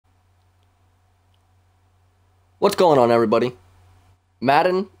What's going on, everybody?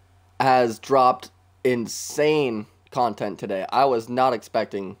 Madden has dropped insane content today. I was not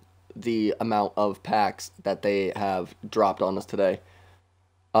expecting the amount of packs that they have dropped on us today.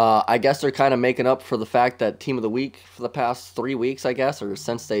 I guess they're kind of making up for the fact that Team of the Week for the past 3 weeks, I guess, or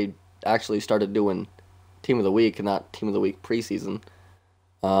since they actually started doing Team of the Week and not Team of the Week preseason.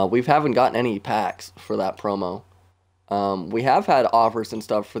 We haven't gotten any packs for that promo. We have had offers and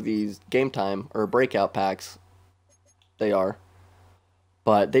stuff for these game time or breakout packs. They are.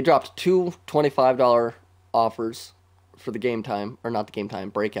 But they dropped two $25 offers for the game time, or not the game time,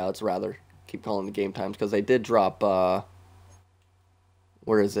 breakouts rather. Keep calling the game times because they did drop,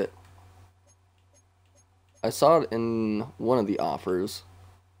 where is it? I saw it in one of the offers.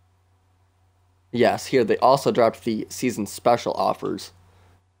 Yes, here they also dropped the season special offers.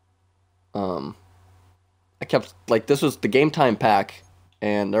 I kept, like, this was the game time pack,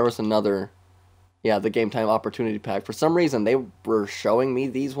 and there was another. Yeah, the game time opportunity pack. For some reason, they were showing me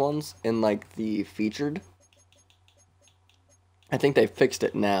these ones in, like, the featured. I think they fixed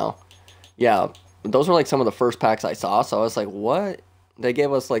it now. Yeah, those were, like, some of the first packs I saw, so I was like, what? They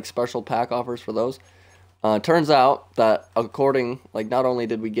gave us, like, special pack offers for those. Turns out that according, like, not only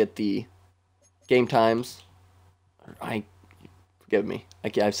did we get the game times, forgive me,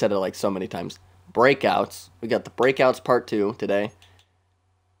 I've said it, like, so many times. Breakouts. We got the Breakouts Part 2 today.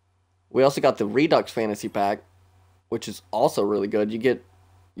 We also got the Redux Fantasy Pack, which is also really good. You get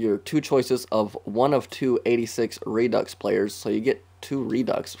your two choices of one of two 86 Redux players, so you get two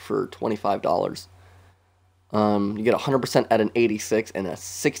Redux for $25. You get 100% at an 86 and a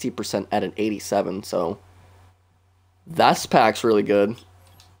 60% at an 87, so that pack's really good.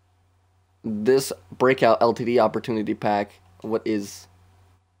 This Breakout LTD Opportunity Pack,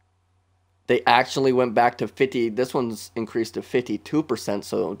 they actually went back to 50. This one's increased to 52%,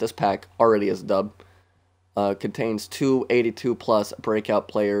 so this pack already is dub. Contains two 82 plus breakout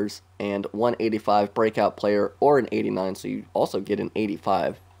players and one 85 breakout player or an 89, so you also get an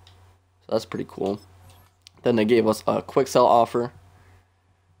 85. So that's pretty cool. Then they gave us a quick sell offer.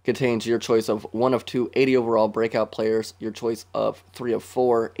 Contains your choice of one of two 80 overall breakout players, your choice of three of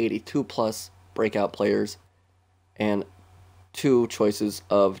four 82 plus breakout players, and two choices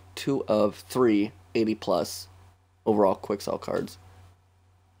of two of three 80 plus overall quick sell cards.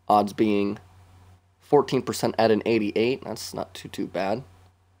 Odds being 14% at an 88, that's not too bad.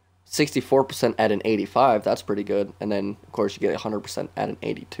 64% at an 85, that's pretty good. And then, of course, you get 100% at an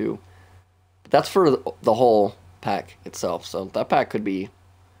 82. But that's for the whole pack itself, so that pack could be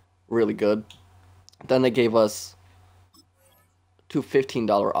really good. Then they gave us two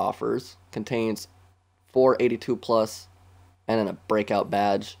 $15 offers. Contains four 82 plus and then a breakout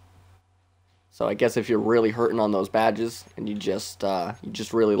badge. So I guess if you're really hurting on those badges and you just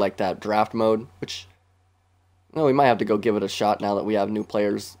really like that draft mode, which, you know, we might have to go give it a shot now that we have new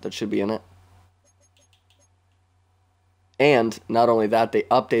players that should be in it. And not only that, they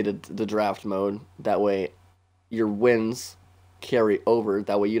updated the draft mode. That way your wins carry over.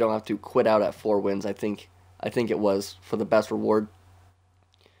 That way you don't have to quit out at 4 wins. I think it was for the best reward.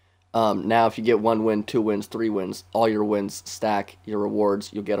 Now, if you get 1 win, 2 wins, 3 wins, all your wins stack, your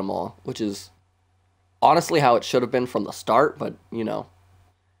rewards, you'll get them all, which is honestly how it should have been from the start, but, you know,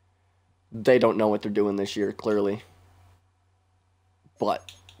 they don't know what they're doing this year, clearly.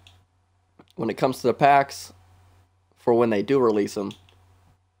 But when it comes to the packs, for when they do release them,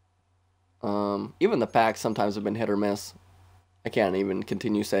 even the packs sometimes have been hit or miss. I can't even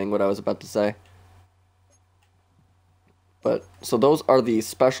continue saying what I was about to say. But, so those are the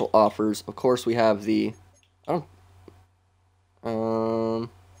special offers. Of course, we have the, alright,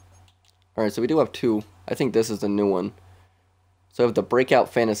 so we do have two. I think this is the new one. So we have the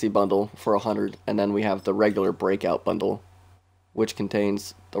Breakout Fantasy Bundle for 100, and then we have the regular Breakout Bundle, which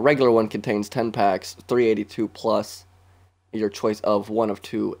contains, the regular one contains 10 packs, 382 plus, your choice of one of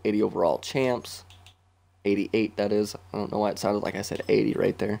two 80 overall champs, 88 that is. I don't know why it sounded like I said 80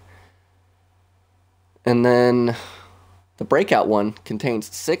 right there. And then the Breakout one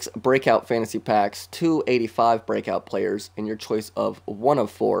contains 6 Breakout Fantasy Packs, 2 85 Breakout players, and your choice of one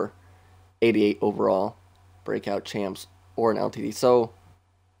of 4 88 overall Breakout champs or an LTD. So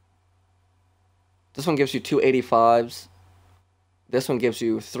this one gives you 2 85s. This one gives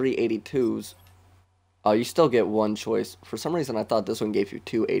you 3 82s. You still get one choice. For some reason, I thought this one gave you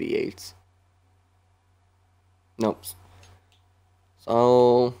 2 88s. Nope.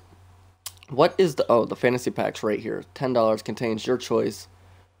 So what is the fantasy packs right here? $10 contains your choice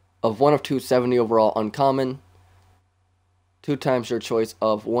of one of two 70 overall uncommon, 2 times your choice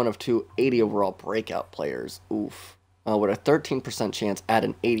of one of two 80 overall breakout players. Oof. With a 13% chance at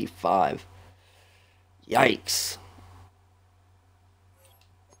an 85. Yikes.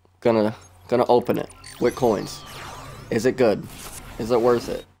 Gonna open it with coins. Is it good? Is it worth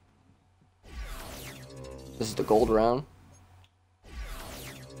it? This is the gold round.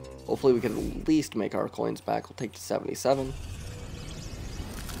 Hopefully we can at least make our coins back. We'll take the 77.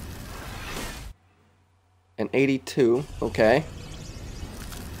 An 82, okay.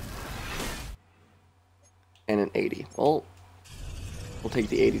 And an 80. Well, we'll take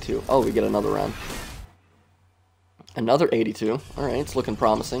the 82. Oh, we get another round. Another 82. Alright, it's looking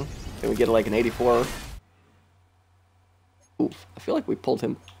promising. Can we get like an 84? Oof, I feel like we pulled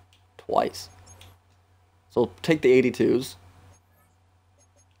him twice. So we'll take the 82s.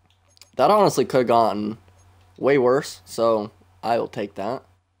 That honestly could have gotten way worse, so I will take that.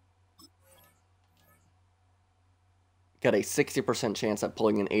 Got a 60% chance at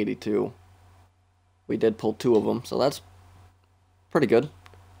pulling an 82. We did pull 2 of them, so that's pretty good.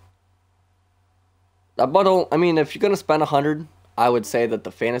 That bundle, I mean, if you're going to spend 100, I would say that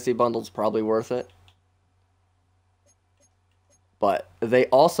the fantasy bundle's probably worth it. But they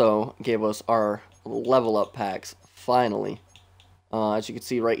also gave us our level up packs, finally. As you can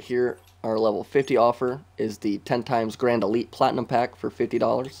see right here, our level 50 offer is the 10 times Grand Elite Platinum pack for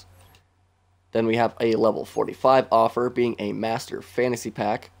 $50. Then we have a level 45 offer being a Master Fantasy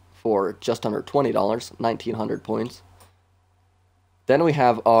pack for just under $20, 1,900 points. Then we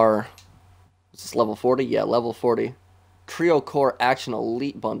have our, is this level 40? Yeah, level 40. Trio Core Action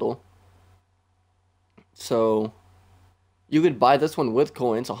Elite bundle. So you could buy this one with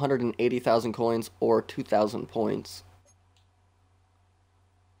coins, 180,000 coins or 2,000 points.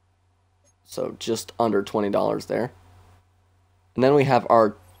 So just under $20 there. And then we have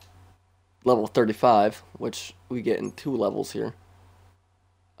our level 35, which we get in 2 levels here.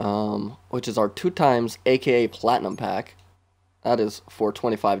 Which is our 2 times AKA Platinum pack. That is for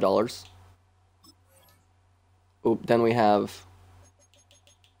 $25. Oop, then we have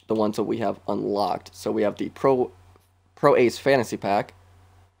the ones that we have unlocked. So we have the Pro Ace Fantasy pack,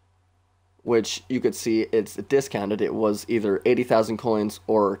 which you could see it's discounted. It was either 80,000 coins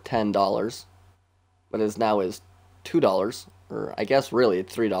or $10, but it now is $2, or I guess really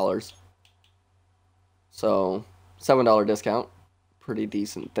it's $3. So $7 discount, pretty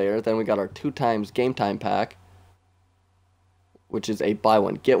decent there. Then we got our 2 times Gametime pack, which is a buy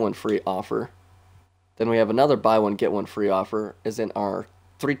one get one free offer. Then we have another buy one get one free offer is in our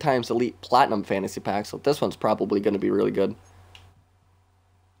 3 times Elite Platinum Fantasy pack. So this one's probably going to be really good.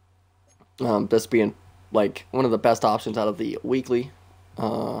 This being like one of the best options out of the weekly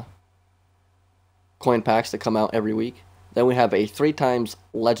coin packs that come out every week. Then we have a 3 times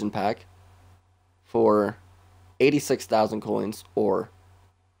Legend pack for 86,000 coins or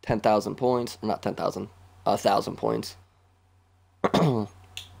 10,000 points. Not 10,000, 1,000 points.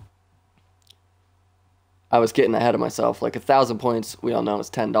 I was getting ahead of myself. Like 1,000 points, we all know is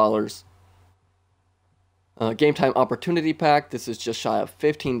 $10. Game Time Opportunity Pack. This is just shy of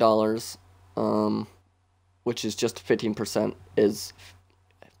 $15, which is just 15% is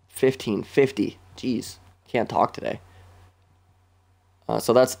 $15.50. Jeez, can't talk today.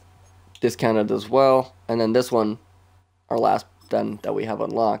 So that's discounted as well. And then this one, our last then that we have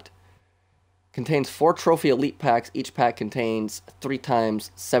unlocked, contains 4 trophy elite packs. Each pack contains 3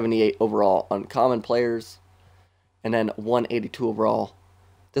 times 78 overall uncommon players, and then 182 overall.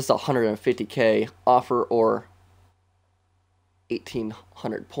 This is 150k offer or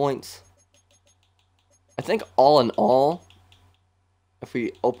 1,800 points. I think all in all, if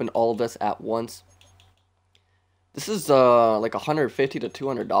we open all of this at once, this is like $150 to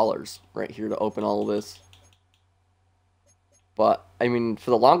 $200 right here to open all of this. But, I mean,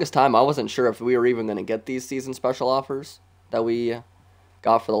 for the longest time, I wasn't sure if we were even going to get these season special offers that we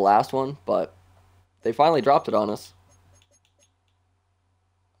got for the last one, but they finally dropped it on us.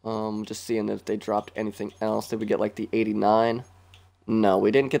 Just seeing if they dropped anything else. Did we get, like, the 89? No,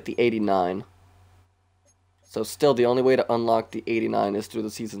 we didn't get the 89. So, still, the only way to unlock the 89 is through the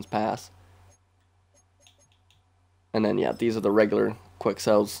Season's Pass. And then, yeah, these are the regular quick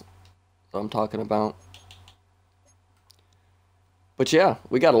sells that I'm talking about. But yeah,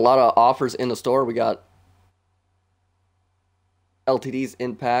 we got a lot of offers in the store. We got LTDs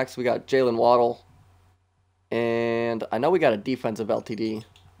in packs. We got Jalen Waddle. And I know we got a defensive LTD.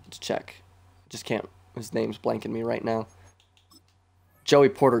 Let's check. Just can't. His name's blanking me right now. Joey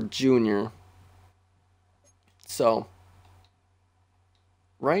Porter Jr. So,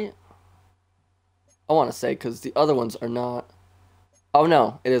 right? I want to say because the other ones are not. Oh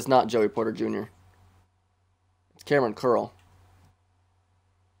no, it is not Joey Porter Jr. It's Cameron Curl.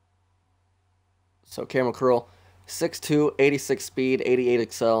 So Cameron Curl, 6'2", 86 speed, 88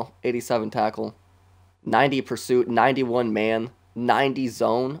 excel, 87 tackle. 90 pursuit, 91 man, 90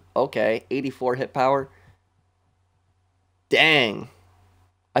 zone. Okay, 84 hit power. Dang.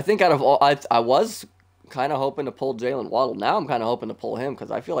 I think out of all, I was kind of hoping to pull Jalen Waddle. Now I'm kind of hoping to pull him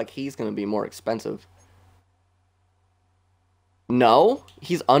because I feel like he's going to be more expensive. No?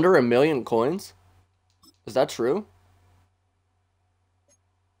 He's under 1,000,000 coins? Is that true?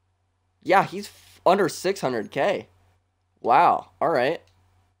 Yeah, he's under 600K. Wow. All right.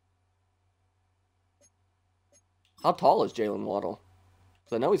 How tall is Jalen Waddle?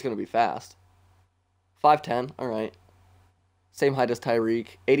 Because I know he's going to be fast. 5'10". All right. Same height as Tyreek.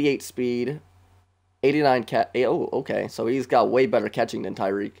 88 speed. 89 catch. Oh, okay. So he's got way better catching than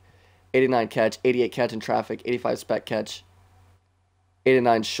Tyreek. 89 catch. 88 catch in traffic. 85 spec catch.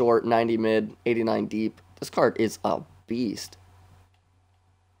 89 short. 90 mid. 89 deep. This card is a beast.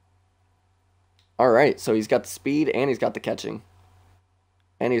 All right. So he's got the speed and he's got the catching.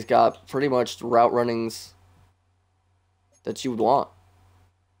 And he's got pretty much route runnings that you would want.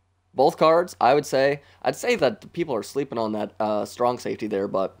 Both cards, I'd say that people are sleeping on that strong safety there,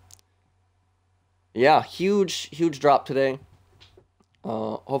 but yeah, huge drop today.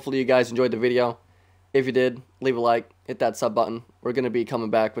 Hopefully you guys enjoyed the video. If you did, leave a like, hit that sub button. We're going to be coming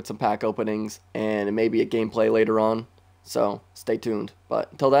back with some pack openings and maybe a gameplay later on, so stay tuned.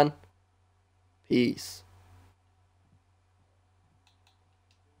 But until then, peace.